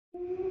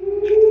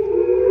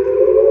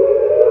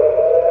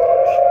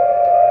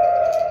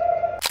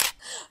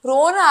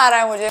रोना आ रहा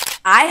है मुझे.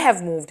 I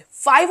have moved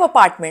 5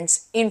 apartments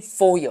in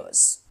 4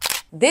 years.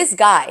 This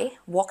guy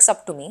walks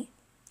up to me.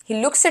 He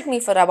looks at me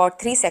for about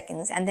 3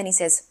 seconds and then he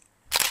says,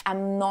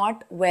 I'm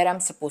not where I'm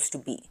supposed to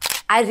be.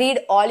 I read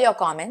all your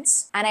comments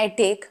and I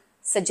take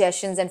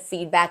suggestions and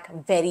feedback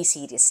very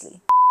seriously.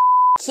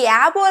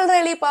 क्या बोल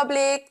रही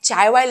public?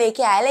 चाय वाय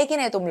लेके आए लेकिन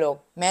है तुम लोग?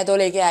 मैं तो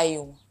लेके आई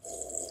हूँ.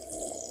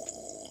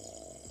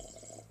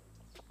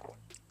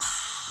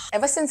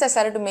 Ever since I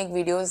started to make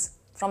videos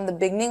from the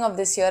beginning of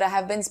this year, I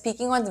have been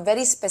speaking on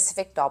very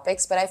specific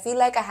topics, but I feel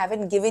like I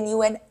haven't given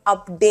you an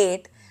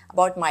update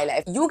about my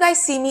life. You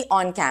guys see me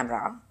on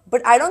camera,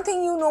 but I don't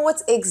think you know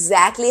what's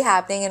exactly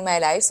happening in my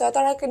life, so I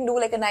thought I can do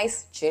like a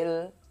nice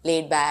chill,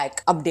 laid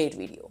back update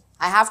video.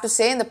 I have to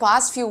say, in the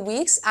past few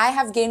weeks, I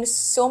have gained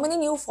so many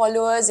new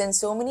followers and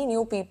so many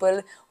new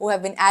people who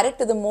have been added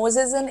to the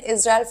Moses and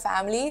Israel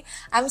family.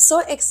 I'm so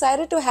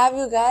excited to have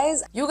you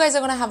guys. You guys are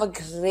gonna have a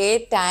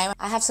great time.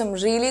 I have some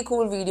really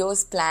cool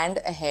videos planned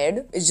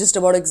ahead. It's just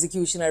about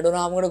execution. I don't know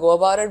how I'm gonna go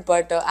about it,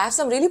 but I have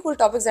some really cool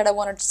topics that I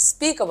want to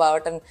speak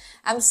about, and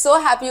I'm so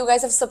happy you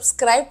guys have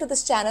subscribed to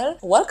this channel.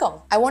 Welcome.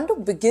 I want to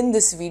begin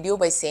this video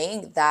by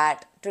saying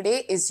that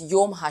today is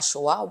Yom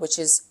HaShoah, which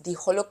is the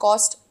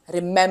Holocaust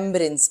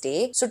Remembrance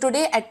Day. So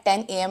today at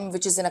 10 a.m.,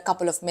 which is in a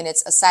couple of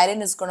minutes, a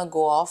siren is going to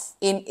go off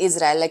in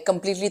Israel, like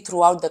completely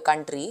throughout the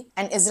country.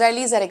 And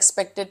Israelis are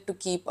expected to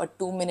keep a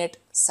 2-minute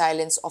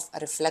silence of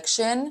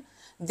reflection.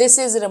 This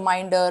is a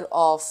reminder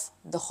of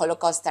the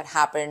Holocaust that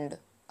happened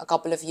a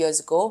couple of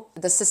years ago.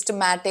 The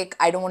systematic,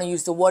 I don't want to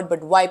use the word,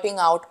 but wiping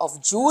out of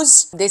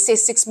Jews. They say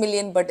 6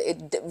 million, but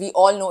we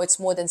all know it's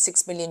more than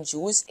 6 million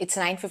Jews. It's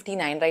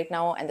 9:59 right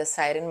now and the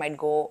siren might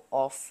go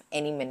off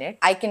any minute.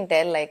 I can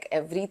tell like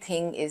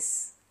everything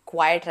is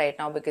quiet right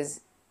now because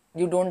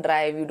you don't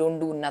drive, you don't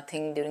do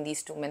nothing during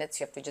these 2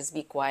 minutes. You have to just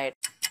be quiet.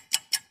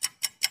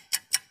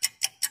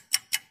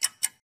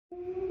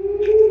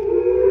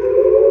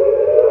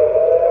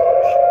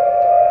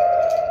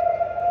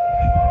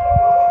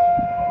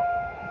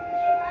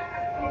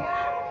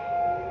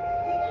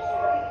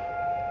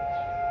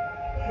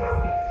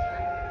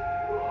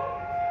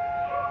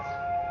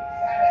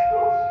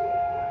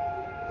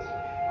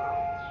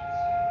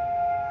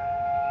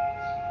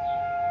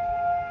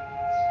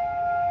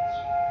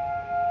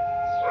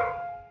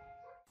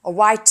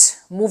 Alright,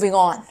 moving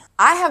on.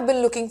 I have been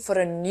looking for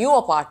a new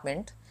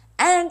apartment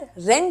and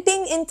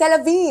renting in Tel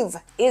Aviv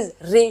is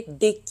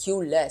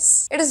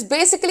ridiculous. It is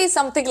basically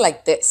something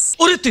like this.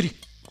 अरे तेरी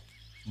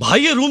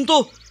भाई ये room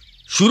तो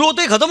शुरू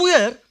होते ही खत्म हो गया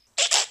यार.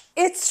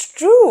 It's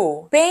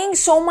true. Paying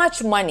so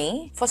much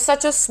money for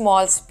such a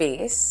small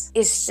space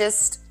is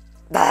just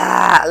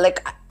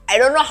like I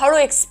don't know how to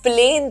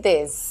explain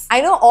this. I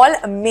know all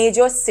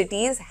major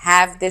cities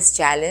have this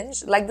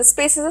challenge. Like the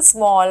spaces are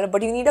small,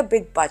 but you need a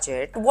big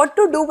budget. What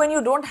to do when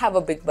you don't have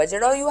a big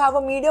budget or you have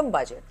a medium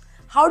budget?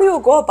 How do you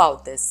go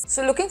about this?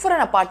 So looking for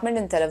an apartment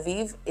in Tel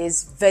Aviv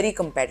is very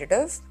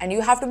competitive and you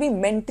have to be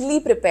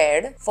mentally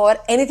prepared for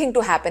anything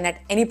to happen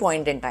at any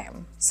point in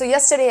time. So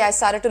yesterday I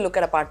started to look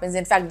at apartments.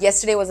 In fact,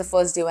 yesterday was the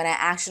first day when I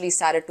actually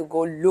started to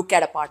go look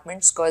at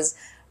apartments because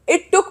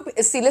it took,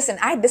 see, listen,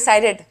 I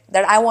decided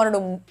that I wanted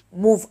to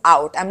move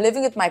out. I'm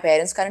living with my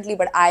parents currently,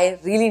 but I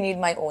really need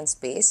my own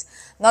space.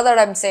 Not that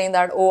I'm saying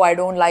that, oh, I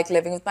don't like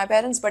living with my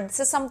parents, but this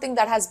is something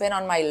that has been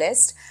on my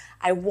list.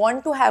 I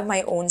want to have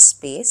my own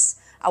space.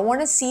 I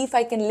want to see if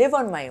I can live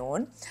on my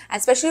own. And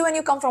especially when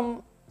you come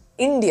from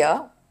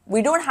India,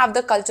 we don't have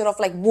the culture of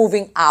like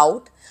moving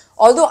out.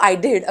 Although I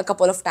did a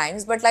couple of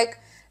times, but like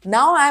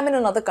now I'm in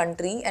another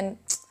country and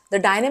the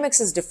dynamics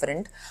is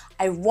different.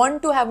 I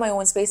want to have my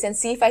own space and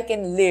see if I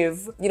can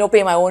live, you know,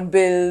 pay my own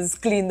bills,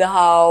 clean the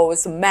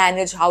house,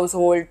 manage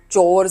household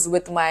chores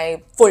with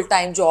my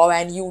full-time job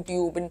and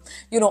YouTube and,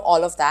 you know,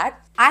 all of that.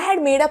 I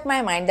had made up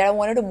my mind that I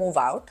wanted to move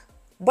out,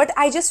 but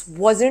I just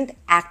wasn't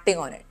acting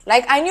on it.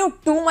 Like I knew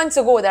 2 months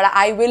ago that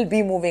I will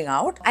be moving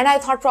out and I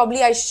thought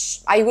probably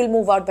I will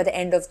move out by the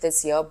end of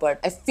this year, but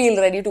I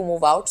feel ready to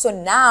move out. So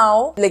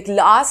now, like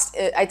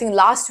I think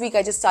last week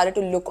I just started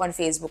to look on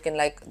Facebook and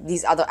like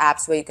these other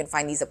apps where you can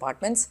find these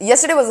apartments.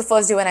 Yesterday was the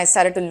first day when I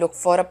started to look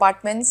for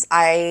apartments.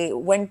 I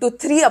went to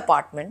 3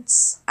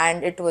 apartments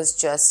and it was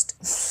just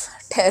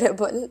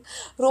terrible.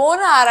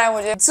 रोना आ रहा है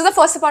मुझे. So the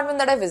first apartment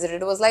that I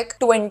visited was like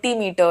 20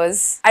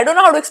 meters. I don't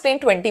know how to explain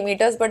 20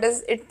 meters, but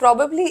it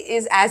probably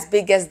is as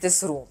big as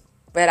this room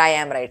where I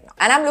am right now.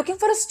 And I'm looking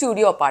for a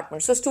studio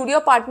apartment. So studio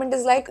apartment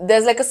is like,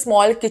 there's like a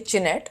small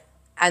kitchenette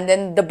and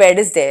then the bed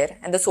is there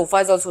and the sofa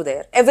is also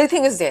there.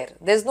 Everything is there.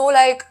 There's no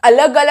like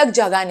alag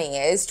jagah nahi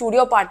hai.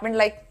 Studio apartment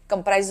like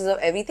comprises of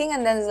everything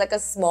and then there's like a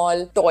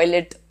small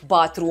toilet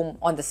bathroom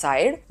on the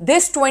side.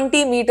 This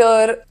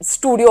 20-meter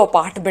studio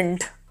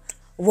apartment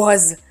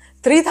was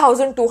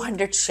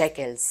 3,200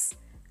 shekels.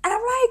 And I'm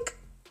like,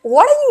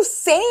 what are you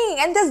saying?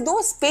 And there's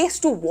no space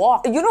to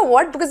walk. You know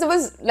what? Because there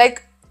was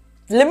like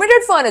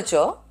limited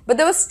furniture, but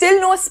there was still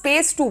no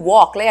space to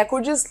walk. Like I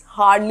could just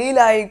hardly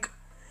like,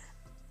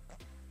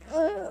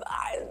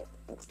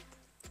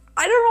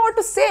 I don't know what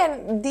to say,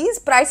 and these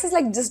prices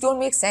like just don't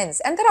make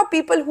sense. And there are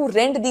people who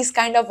rent these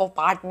kind of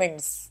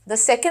apartments. The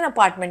second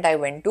apartment I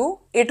went to,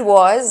 it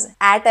was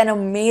at an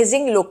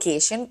amazing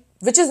location,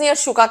 which is near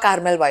Shuka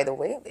Carmel, by the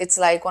way. It's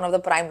like one of the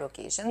prime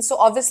locations. So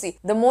obviously,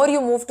 the more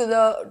you move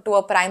to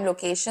a prime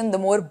location, the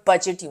more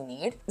budget you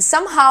need.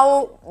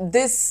 Somehow,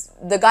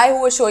 the guy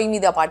who was showing me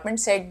the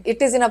apartment said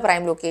it is in a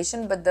prime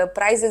location, but the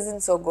price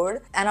isn't so good.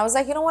 And I was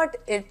like, you know what?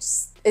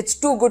 It's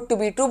too good to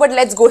be true, but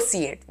let's go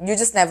see it. You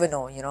just never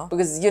know,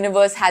 because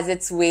universe has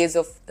its ways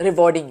of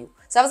rewarding you.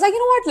 So I was like, you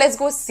know what, let's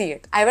go see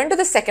it. I went to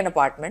the second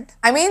apartment.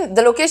 I mean,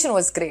 the location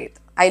was great.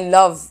 I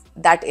love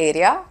that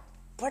area,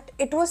 but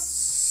it was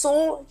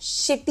so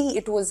shitty.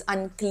 It was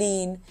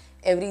unclean.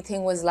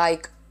 Everything was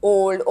like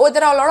old. Oh,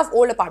 there are a lot of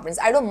old apartments.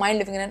 I don't mind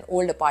living in an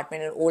old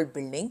apartment, an old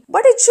building,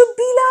 but it should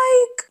be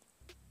like,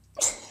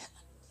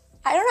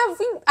 I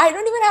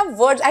don't even have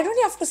words. I don't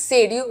even have to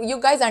say it. You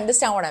guys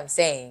understand what I'm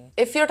saying.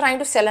 If you're trying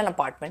to sell an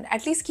apartment,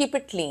 at least keep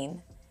it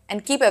clean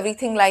and keep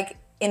everything like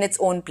in its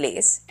own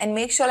place and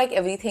make sure like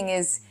everything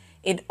is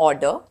in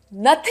order.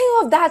 Nothing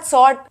of that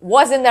sort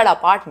was in that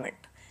apartment.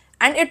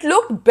 And it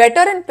looked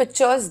better in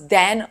pictures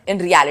than in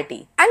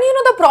reality. And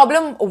the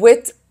problem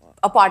with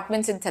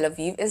apartments in Tel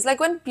Aviv is like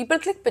when people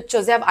click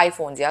pictures, they have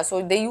iPhones, yeah?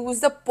 So they use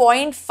the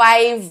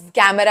 0.5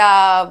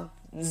 camera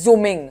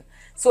zooming.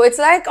 So it's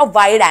like a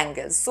wide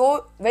angle.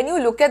 So when you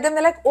look at them,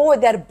 they're like, oh,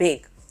 they're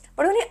big.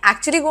 But when you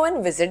actually go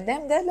and visit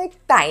them, they're like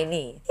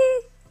tiny.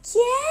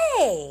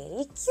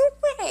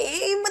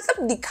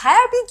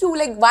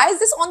 Like, why is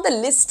this on the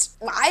list?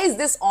 Why is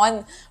this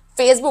on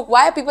Facebook?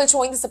 Why are people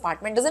showing this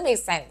apartment? Doesn't make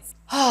sense.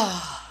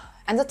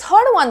 And the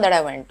third one that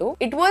I went to,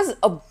 it was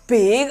a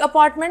big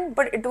apartment,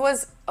 but it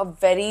was a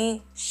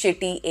very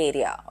shitty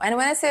area. And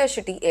when I say a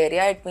shitty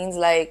area, it means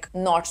like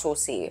not so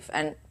safe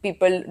and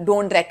people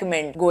don't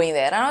recommend going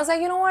there. And I was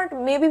like, you know what,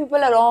 maybe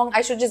people are wrong.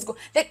 I should just go.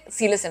 Like,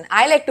 see, listen,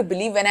 I like to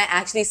believe when I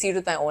actually see it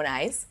with my own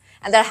eyes.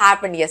 And that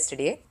happened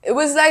yesterday. It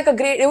was like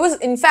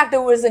in fact,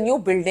 it was a new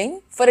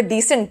building for a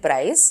decent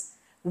price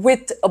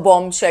with a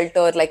bomb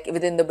shelter like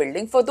within the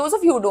building. For those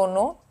of you who don't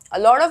know, a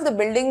lot of the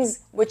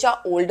buildings which are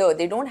older,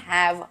 they don't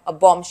have a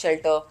bomb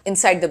shelter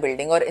inside the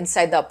building or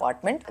inside the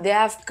apartment. They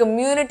have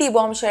community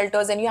bomb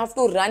shelters and you have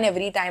to run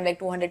every time like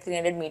 200,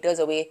 300 meters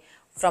away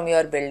from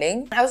your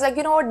building. I was like,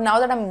 you know what, now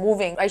that I'm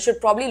moving, I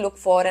should probably look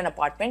for an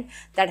apartment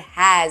that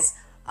has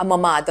a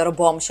mamad or a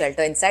bomb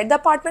shelter inside the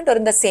apartment or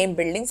in the same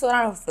building so that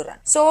I don't have to run.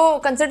 So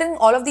considering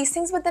all of these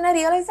things, but then I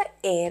realized the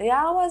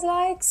area was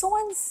like so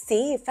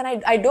unsafe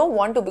and I don't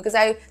want to because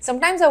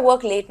sometimes I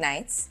work late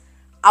nights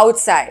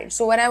outside.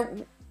 So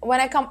when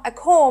I come back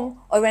home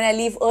or when I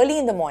leave early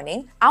in the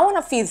morning, I want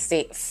to feel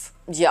safe.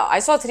 Yeah, I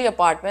saw 3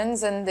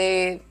 apartments and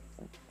they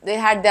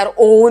had their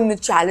own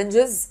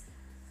challenges.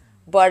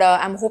 But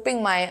I'm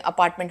hoping my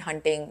apartment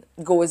hunting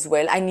goes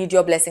well. I need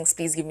your blessings.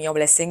 Please give me your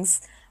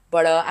blessings.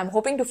 But I'm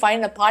hoping to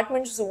find an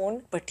apartment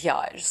soon. But yeah,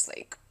 I just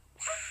like,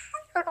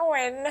 I don't know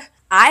when.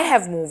 I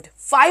have moved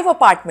 5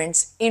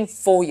 apartments in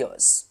 4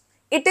 years.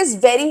 It is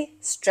very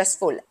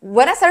stressful.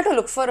 When I started to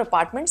look for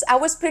apartments, I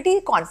was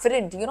pretty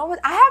confident. But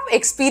I have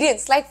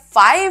experience. Like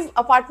 5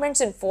 apartments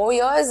in 4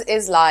 years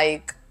is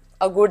like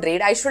a good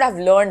rate. I should have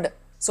learned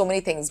so many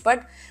things.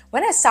 But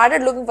when I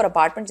started looking for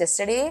apartments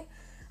yesterday,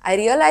 I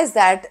realized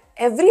that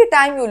every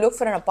time you look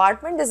for an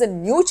apartment, there's a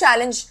new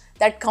challenge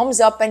that comes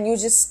up and you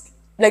just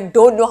like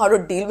don't know how to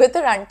deal with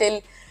it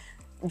until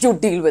you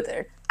deal with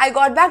it. I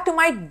got back to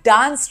my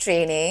dance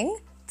training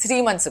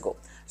 3 months ago.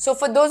 So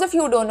for those of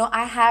you who don't know,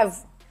 I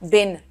have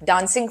been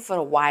dancing for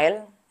a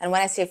while. And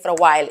when I say for a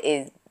while,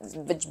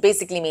 which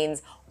basically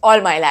means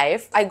all my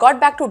life. I got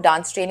back to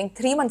dance training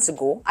 3 months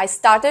ago. I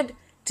started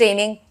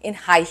training in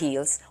high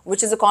heels,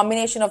 which is a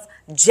combination of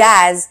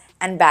jazz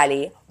and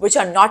ballet, which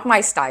are not my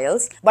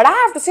styles. But I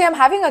have to say I'm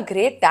having a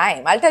great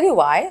time. I'll tell you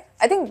why.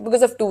 I think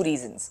because of 2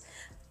 reasons.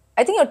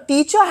 I think your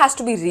teacher has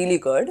to be really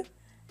good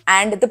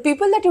and the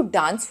people that you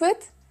dance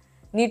with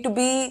need to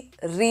be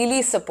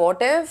really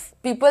supportive,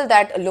 people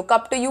that look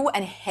up to you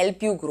and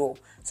help you grow.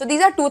 So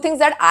these are 2 things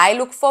that I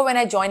look for when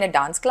I join a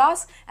dance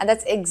class and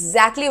that's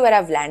exactly where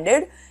I've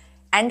landed.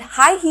 And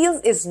high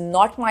heels is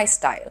not my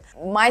style.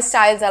 My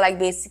styles are like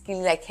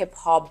basically like hip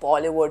hop,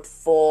 Bollywood,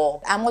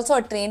 folk. I'm also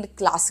a trained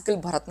classical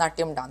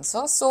Bharatanatyam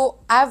dancer. So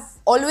I've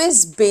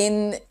always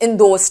been in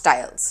those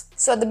styles.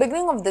 So at the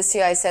beginning of this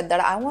year, I said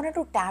that I wanted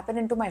to tap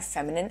into my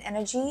feminine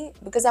energy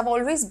because I've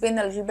always been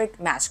a little bit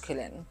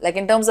masculine. Like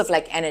in terms of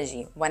like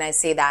energy, when I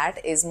say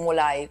that is more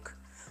like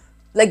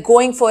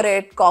going for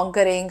it,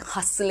 conquering,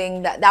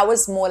 hustling. That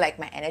was more like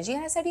my energy.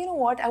 And I said, you know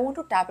what? I want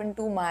to tap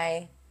into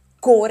my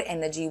core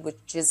energy,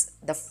 which is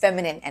the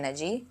feminine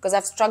energy, because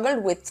I've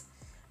struggled with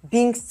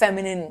being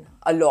feminine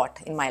a lot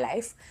in my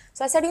life.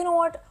 So I said, you know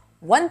what,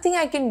 one thing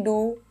I can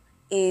do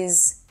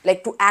is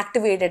like to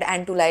activate it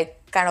and to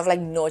like kind of like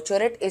nurture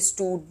it is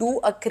to do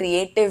a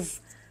creative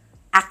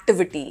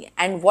activity.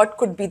 And what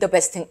could be the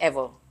best thing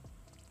ever?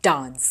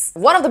 dance.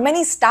 One of the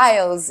many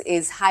styles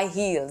is high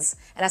heels,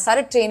 and I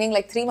started training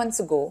like 3 months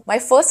ago. My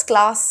first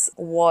class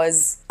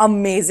was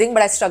amazing,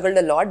 but I struggled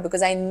a lot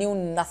because I knew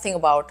nothing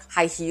about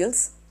high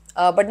heels.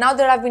 But now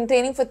that I've been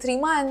training for 3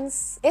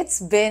 months, it's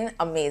been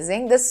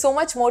amazing. There's so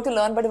much more to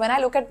learn, but when I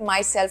look at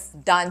myself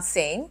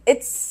dancing,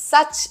 it's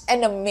such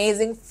an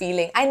amazing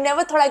feeling. I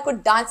never thought I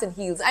could dance in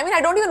heels. I mean,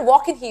 I don't even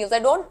walk in heels.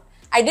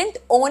 I didn't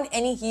own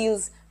any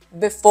heels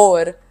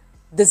before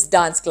this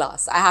dance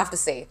class, I have to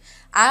say.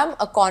 I'm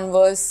a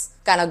Converse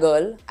kind of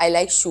girl. I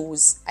like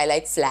shoes. I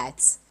like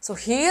flats. So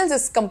heels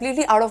is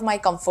completely out of my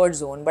comfort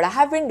zone, but I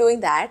have been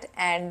doing that,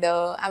 and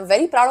I'm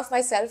very proud of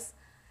myself.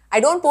 I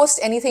don't post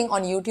anything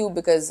on YouTube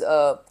because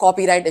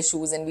copyright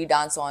issues, and we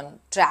dance on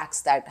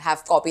tracks that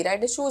have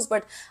copyright issues,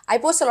 but I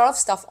post a lot of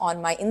stuff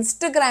on my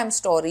Instagram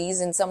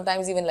stories and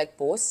sometimes even like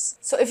posts.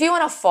 So if you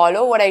want to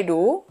follow what I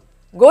do,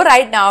 go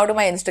right now to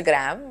my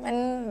Instagram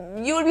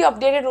and you will be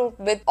updated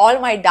with all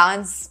my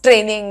dance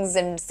trainings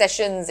and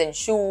sessions and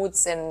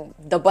shoots and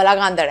the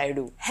balagan that I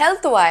do.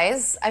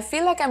 Health-wise, I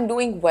feel like I'm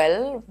doing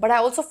well, but I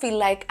also feel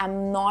like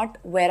I'm not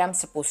where I'm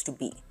supposed to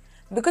be.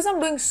 Because I'm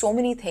doing so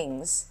many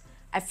things,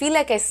 I feel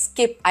like I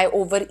skip, I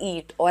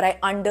overeat, or I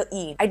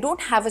undereat. I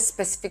don't have a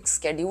specific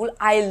schedule.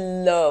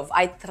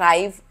 I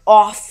thrive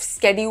off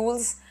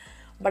schedules.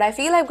 But I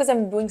feel like because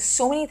I'm doing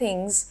so many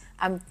things,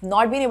 I'm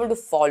not being able to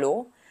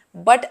follow.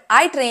 But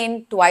I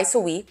train twice a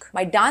week.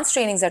 My dance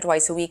trainings are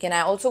twice a week, and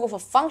I also go for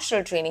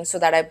functional training so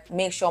that I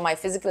make sure my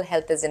physical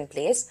health is in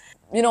place.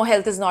 You know,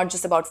 health is not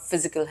just about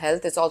physical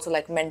health. It's also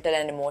like mental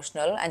and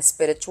emotional and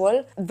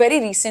spiritual. Very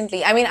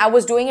recently, I mean, I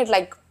was doing it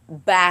like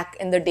back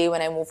in the day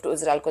when I moved to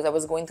Israel because I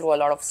was going through a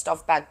lot of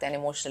stuff back then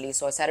emotionally.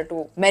 So I started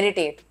to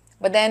meditate.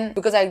 But then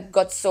because I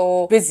got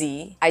so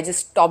busy, I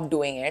just stopped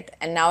doing it.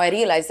 And now I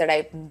realize that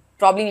I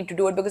probably need to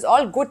do it because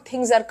all good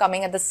things are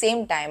coming at the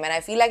same time. And I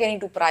feel like I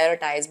need to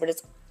prioritize, but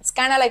it's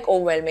kind of like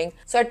overwhelming.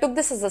 So I took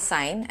this as a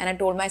sign and I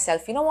told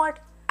myself, you know what?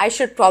 I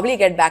should probably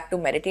get back to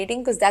meditating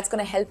because that's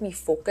going to help me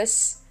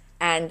focus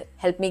and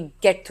help me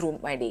get through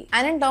my day.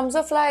 And in terms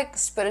of like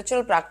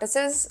spiritual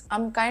practices,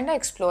 I'm kind of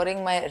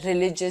exploring my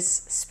religious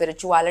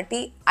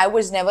spirituality. I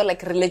was never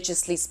like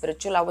religiously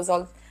spiritual. I was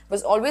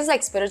always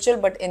like spiritual,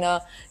 but in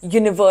a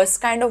universe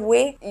kind of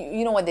way.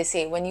 You know what they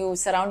say, when you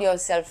surround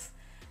yourself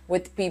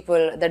with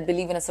people that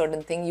believe in a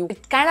certain thing,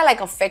 it kind of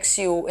like affects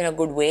you in a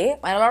good way.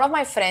 And a lot of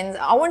my friends,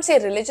 I won't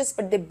say religious,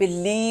 but they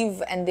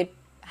believe and they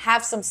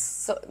have some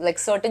like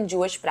certain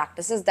Jewish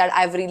practices that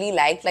I've really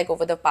liked like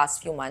over the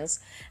past few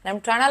months, and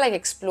I'm trying to like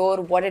explore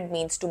what it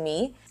means to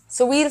me.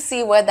 So we'll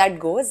see where that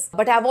goes.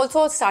 But I've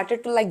also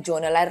started to like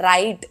journal. I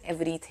write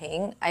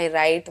everything. I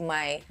write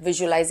my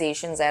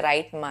visualizations. I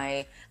write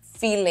my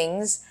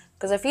feelings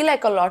because I feel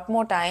like a lot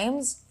more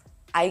times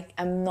I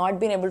am not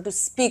being able to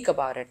speak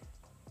about it,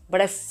 but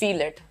I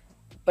feel it.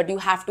 But you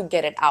have to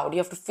get it out. You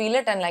have to feel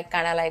it and like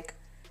kind of like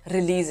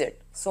release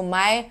it. So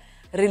my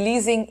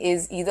releasing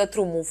is either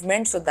through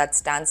movement, so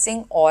that's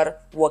dancing, or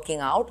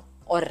working out,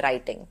 or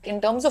writing. In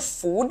terms of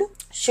food,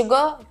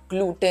 sugar,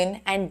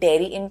 gluten, and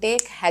dairy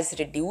intake has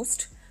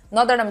reduced.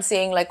 Not that I'm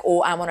saying like,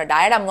 oh, I'm on a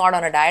diet. I'm not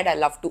on a diet. I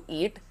love to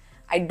eat.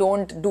 I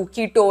don't do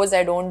ketos.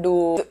 I don't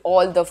do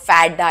all the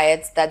fad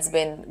diets that's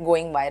been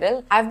going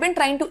viral. I've been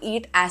trying to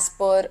eat as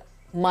per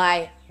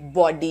my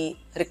body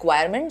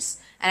requirements,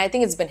 and I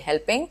think it's been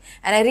helping.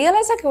 And I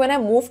realized that when I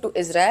moved to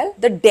Israel,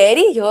 the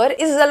dairy here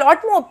is a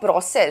lot more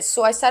processed.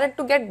 So I started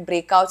to get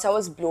breakouts. I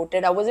was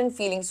bloated. I wasn't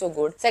feeling so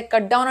good. So I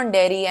cut down on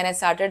dairy and I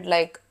started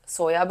like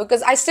soya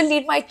because I still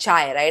need my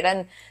chai, right?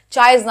 And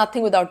chai is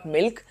nothing without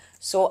milk.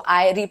 So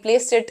I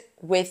replaced it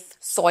with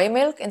soy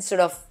milk instead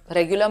of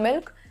regular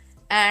milk.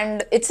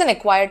 And it's an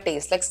acquired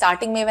taste. Like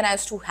starting me when I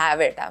used to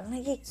have it, I'm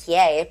like,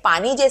 yeah, ye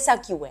pani jaisa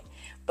kyun hai?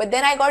 But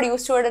then I got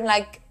used to it and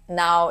like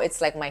now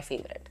it's like my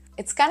favorite.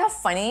 It's kind of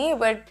funny,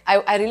 but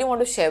I really want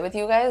to share with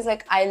you guys,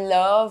 like I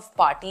love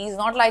parties,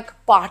 not like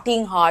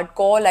partying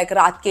hardcore like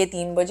raat ke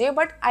 3 baje,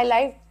 but I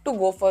like to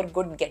go for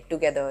good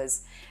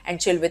get-togethers and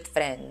chill with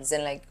friends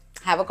and like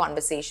have a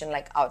conversation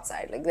like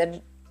outside. Like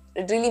that,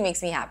 it really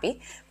makes me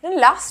happy. But in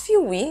the last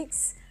few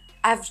weeks,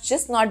 I've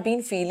just not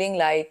been feeling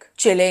like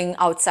chilling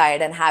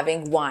outside and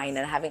having wine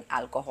and having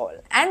alcohol.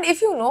 And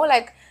if you know,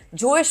 like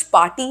Jewish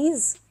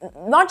parties,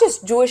 not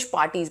just Jewish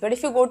parties, but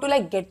if you go to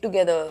like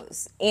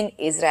get-togethers in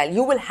Israel,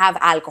 you will have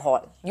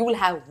alcohol. You will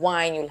have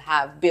wine, you'll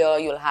have beer,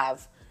 you'll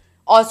have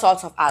all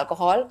sorts of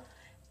alcohol.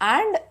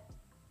 And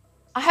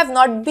I have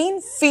not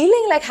been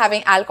feeling like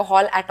having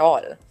alcohol at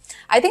all.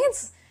 I think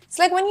it's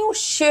like when you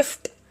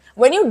shift,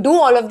 when you do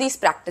all of these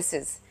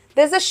practices,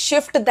 there's a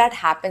shift that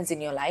happens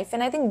in your life,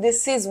 and I think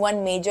this is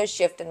one major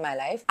shift in my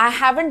life. I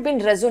haven't been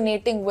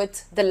resonating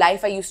with the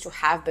life I used to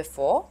have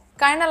before.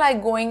 Kind of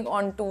like going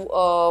on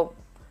to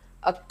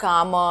a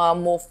calmer,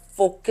 more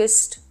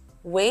focused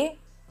way,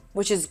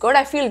 which is good.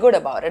 I feel good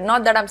about it.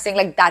 Not that I'm saying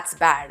like that's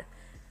bad.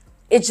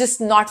 It's just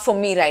not for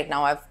me right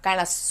now. I've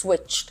kind of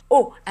switched.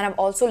 Oh, and I've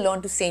also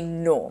learned to say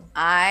no.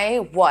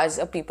 I was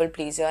a people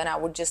pleaser and I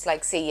would just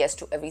like say yes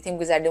to everything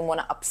because I didn't want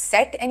to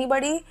upset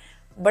anybody.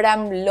 But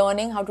I'm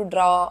learning how to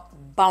draw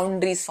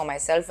boundaries for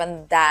myself, and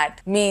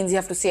that means you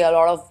have to say a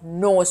lot of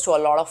no's to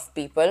a lot of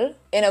people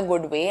in a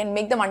good way and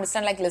make them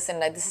understand, like, listen,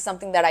 like, this is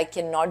something that I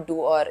cannot do,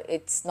 or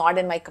it's not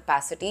in my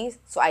capacity,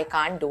 so I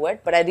can't do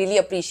it, but I really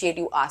appreciate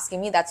you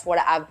asking me. That's what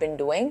I've been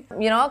doing,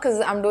 because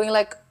I'm doing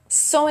like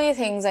so many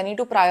things. I need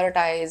to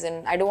prioritize,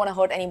 and I don't want to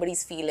hurt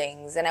anybody's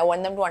feelings, and I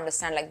want them to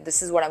understand, like,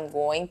 this is what I'm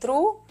going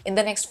through. In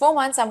the next 4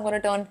 months, I'm going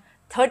to turn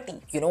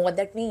 30. You know what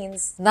that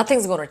means?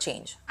 Nothing's going to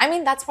change. I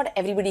mean, that's what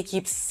everybody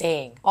keeps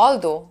saying.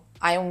 Although,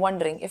 I am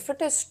wondering if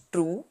it is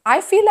true.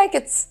 I feel like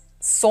it's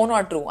so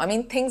not true. I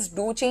mean, things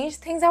do change.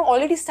 Things have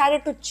already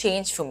started to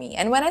change for me.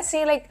 And when I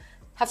say, like,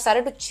 have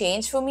started to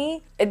change for me,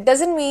 it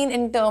doesn't mean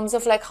in terms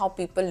of like how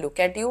people look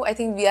at you. I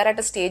think we are at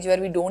a stage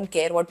where we don't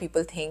care what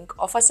people think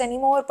of us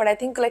anymore. But I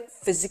think, like,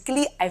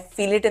 physically, I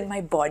feel it in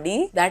my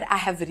body that I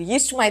have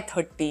reached my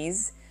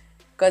 30s,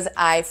 because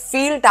I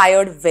feel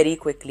tired very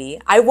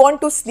quickly. I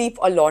want to sleep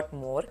a lot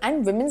more.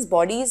 And women's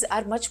bodies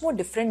are much more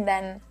different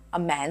than a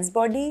man's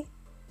body.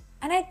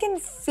 And I can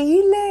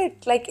feel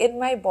it, like, in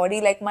my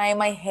body, like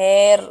my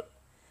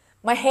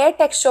hair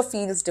texture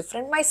feels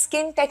different. My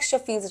skin texture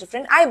feels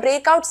different. I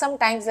break out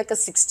sometimes like a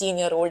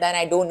 16-year-old and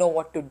I don't know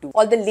what to do.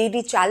 All the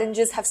lady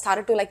challenges have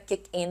started to like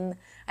kick in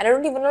and I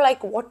don't even know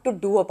like what to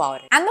do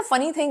about it. And the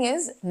funny thing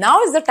is,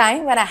 now is the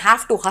time when I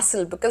have to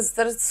hustle because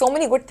there are so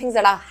many good things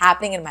that are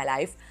happening in my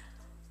life.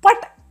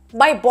 But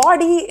my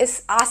body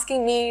is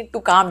asking me to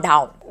calm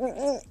down.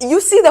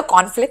 You see the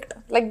conflict?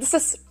 Like, this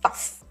is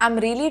tough. I'm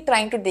really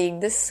trying to take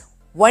this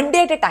one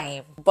day at a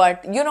time.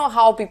 But you know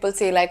how people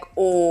say like,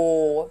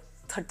 oh,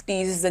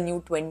 30s is the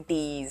new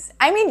 20s.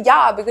 I mean,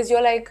 yeah, because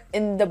you're like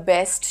in the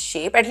best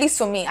shape. At least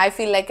for me, I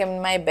feel like I'm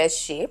in my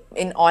best shape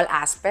in all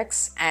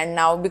aspects. And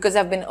now because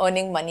I've been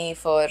earning money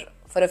for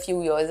a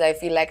few years, I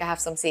feel like I have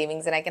some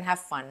savings and I can have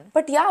fun.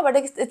 But yeah, but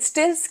it's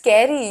still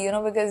scary,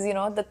 because,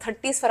 the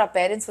 30s for our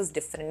parents was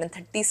different and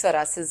 30s for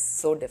us is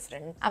so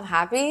different. I'm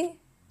happy,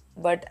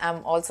 but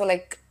I'm also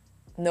like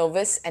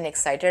nervous and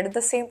excited at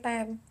the same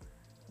time.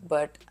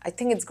 But I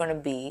think it's gonna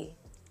be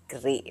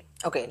great.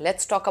 Okay,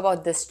 let's talk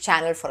about this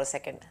channel for a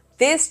second.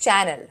 This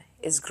channel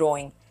is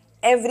growing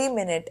every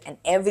minute and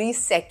every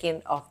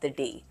second of the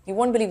day. You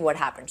won't believe what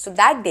happened. So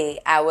that day,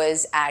 I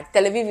was at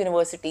Tel Aviv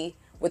University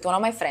with one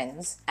of my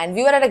friends and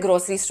we were at a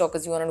grocery store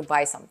because we wanted to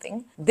buy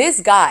something.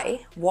 This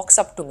guy walks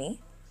up to me.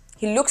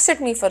 He looks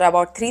at me for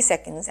about 3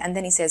 seconds and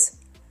then he says,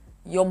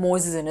 "You're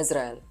Moses in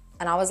Israel."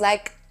 And I was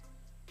like,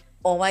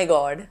 oh my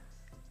God,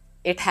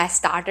 it has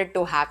started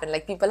to happen.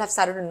 Like, people have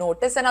started to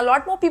notice and a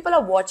lot more people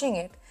are watching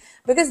it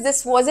because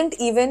this wasn't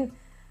even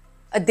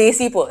a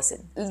Desi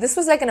person. This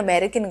was like an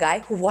American guy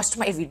who watched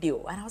my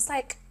video and I was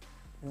like,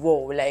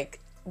 whoa, like,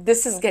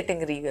 this is getting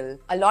real.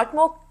 A lot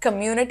more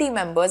community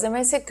members, and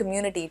when I say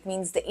community, it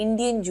means the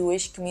Indian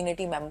Jewish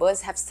community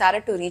members have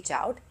started to reach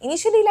out.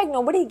 Initially, like,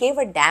 nobody gave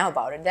a damn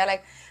about it. They're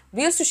like,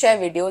 we used to share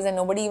videos and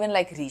nobody even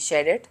like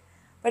reshared it.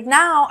 But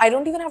now I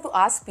don't even have to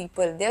ask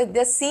people.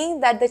 They're seeing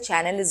that the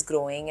channel is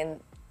growing and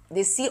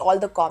they see all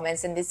the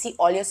comments and they see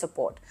all your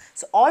support.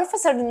 So all of a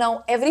sudden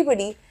now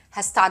everybody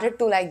has started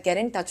to like get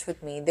in touch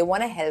with me. They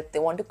want to help, they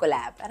want to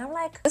collab. And I'm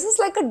like, this is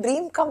like a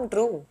dream come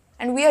true.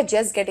 And we are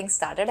just getting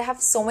started. I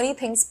have so many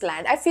things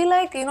planned. I feel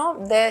like,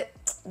 they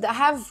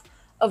have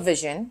a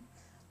vision,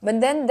 but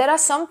then there are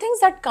some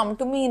things that come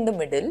to me in the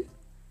middle,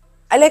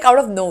 I like out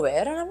of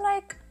nowhere. And I'm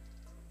like,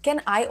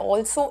 can I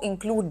also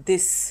include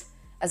this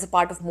as a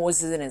part of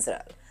Moses in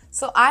Israel?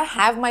 So I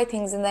have my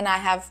things and then I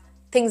have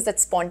things that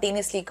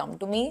spontaneously come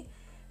to me.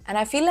 And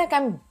I feel like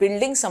I'm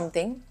building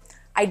something.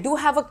 I do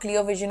have a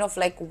clear vision of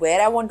like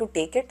where I want to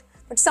take it.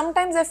 But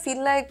sometimes I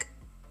feel like,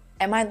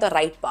 am I on the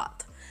right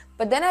path?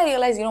 But then I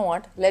realize, you know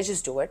what, let's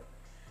just do it.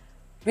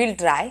 We'll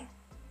try.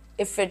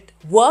 If it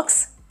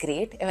works,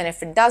 great. Even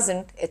if it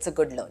doesn't, it's a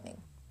good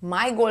learning.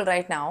 My goal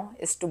right now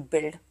is to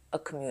build a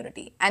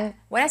community. And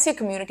when I say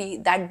community,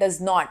 that does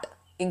not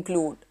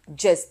include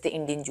just the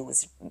Indian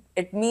Jews.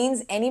 It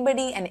means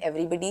anybody and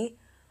everybody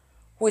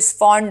who is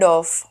fond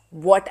of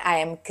what I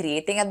am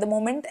creating at the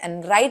moment.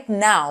 And right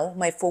now,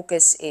 my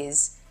focus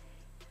is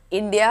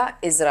India,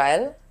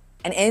 Israel,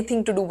 and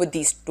anything to do with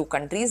these two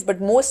countries,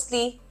 but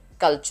mostly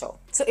culture.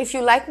 So if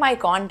you like my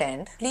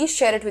content, please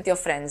share it with your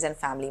friends and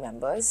family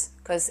members,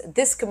 because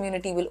this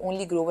community will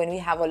only grow when we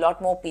have a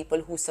lot more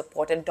people who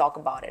support and talk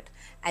about it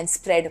and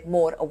spread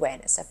more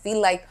awareness. I feel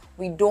like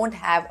we don't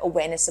have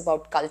awareness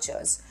about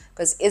cultures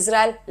because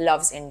Israel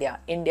loves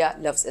India, India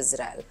loves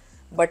Israel.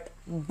 But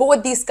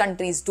both these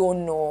countries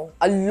don't know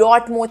a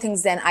lot more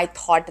things than I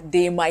thought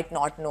they might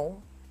not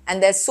know.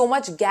 And there's so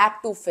much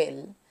gap to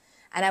fill.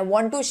 And I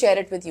want to share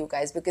it with you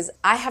guys because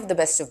I have the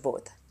best of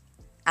both.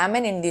 I'm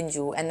an Indian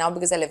Jew and now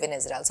because I live in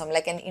Israel, so I'm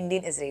like an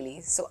Indian Israeli.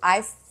 So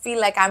I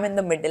feel like I'm in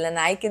the middle and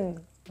I can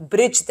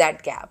bridge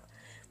that gap.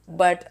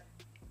 But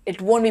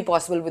it won't be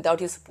possible without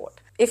your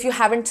support. If you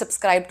haven't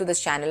subscribed to this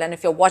channel and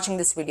if you're watching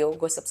this video,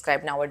 go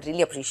subscribe now. I'd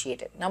really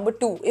appreciate it. Number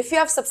 2, if you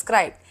have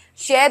subscribed,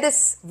 share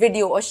this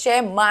video or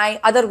share my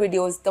other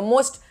videos,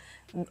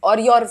 or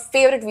your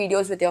favorite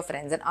videos with your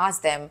friends and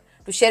ask them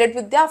to share it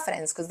with their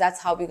friends, because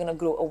that's how we're going to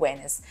grow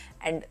awareness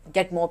and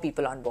get more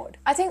people on board.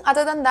 I think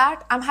other than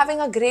that, I'm having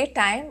a great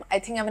time. I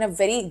think I'm in a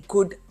very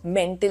good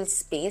mental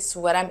space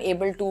where I'm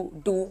able to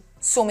do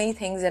so many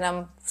things, and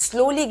I'm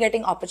slowly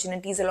getting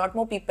opportunities. A lot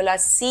more people are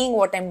seeing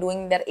what I'm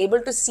doing. They're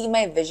able to see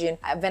my vision.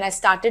 When I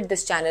started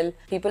this channel,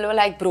 people were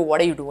like, bro, what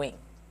are you doing?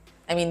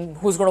 I mean,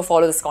 who's going to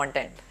follow this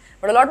content?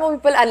 But a lot more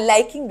people are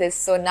liking this.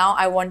 So now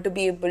I want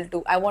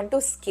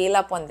to scale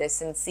up on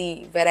this and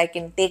see where I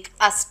can take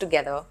us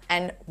together.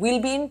 And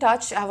we'll be in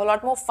touch. I have a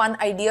lot more fun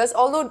ideas.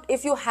 Although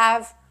if you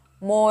have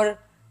more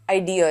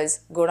ideas,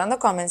 go down the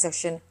comment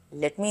section.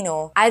 Let me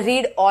know. I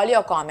read all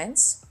your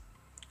comments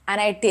and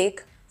I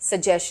take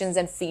suggestions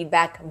and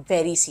feedback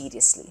very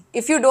seriously.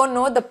 If you don't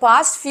know, the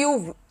past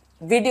few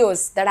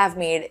videos that I've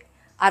made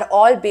are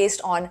all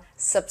based on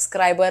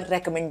subscriber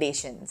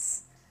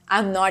recommendations.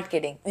 I'm not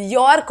kidding.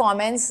 Your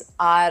comments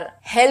are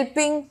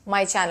helping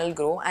my channel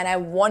grow, and I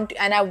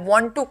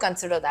want to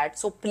consider that.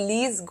 So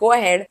please go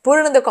ahead, put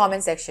it in the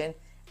comment section,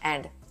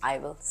 and I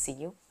will see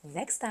you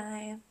next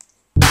time.